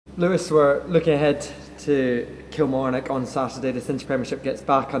Lewis, we're looking ahead to Kilmarnock on Saturday. The cinch Premiership gets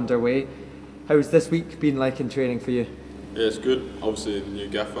back underway. How's this week been like in training for you? Yeah, it's good. Obviously, the new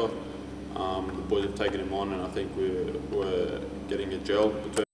gaffer. The boys have taken him on, and I think we're getting a gel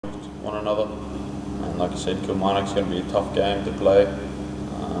between one another. And like I said, Kilmarnock's going to be a tough game to play.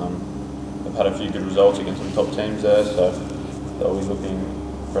 They've had a few good results against some top teams there, so they'll be looking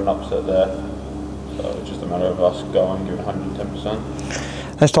for an upset there. So it's just a matter of us going, giving 110%.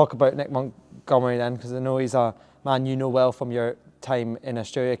 Let's talk about Nick Montgomery then, because I know he's a man you know well from your time in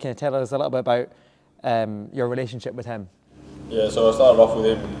Australia. Can you tell us a little bit about your relationship with him? Yeah, so I started off with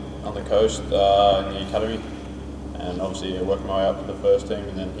him on the coast in the academy, and obviously I worked my way up to the first team,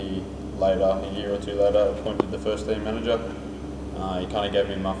 and then he later, a year or two later, appointed the first team manager. He kind of gave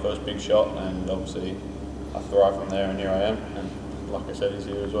me my first big shot, and obviously I thrived from there, and here I am. And like I said, he's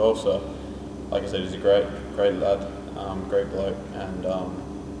here as well. So, like I said, he's a great lad, great bloke, and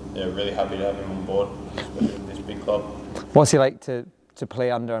yeah, really happy to have him on board, especially with this big club. What's he like to play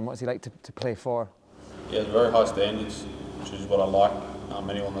under, and what's he like to play for? He has very high standards, which is what I like.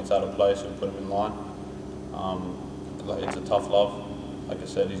 Anyone that's out of place, we'll put him in line. It's a tough love. Like I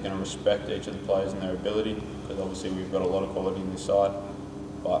said, he's going to respect each of the players and their ability, because obviously we've got a lot of quality in this side.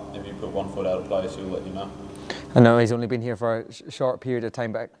 But if you put 1 foot out of place, he'll let you know. I know he's only been here for a short period of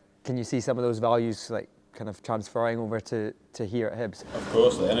time, but can you see some of those values like kind of transferring over to here at Hibs? Of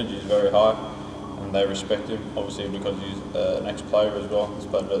course, the energy is very high, and they respect him, obviously because he's an ex-player as well. He's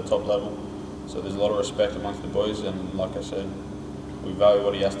played at the top level, so there's a lot of respect amongst the boys. And like I said, we value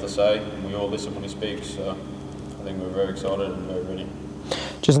what he has to say, and we all listen when he speaks. So I think we're very excited and very ready.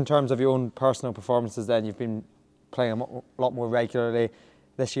 Just in terms of your own personal performances, then you've been playing a lot more regularly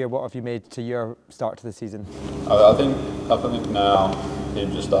this year. What have you made to your start to the season? I think now you're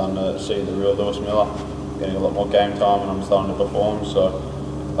just starting to see the real Lewis Miller, getting a lot more game time, and I'm starting to perform. So,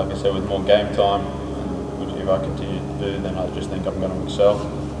 like I said, with more game time, which if I continue to do, then I just think I'm going to excel.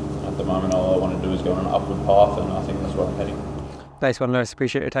 At the moment, all I want to do is go on an upward path, and I think that's where I'm heading. Nice one, Lewis.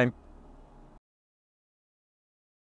 Appreciate your time.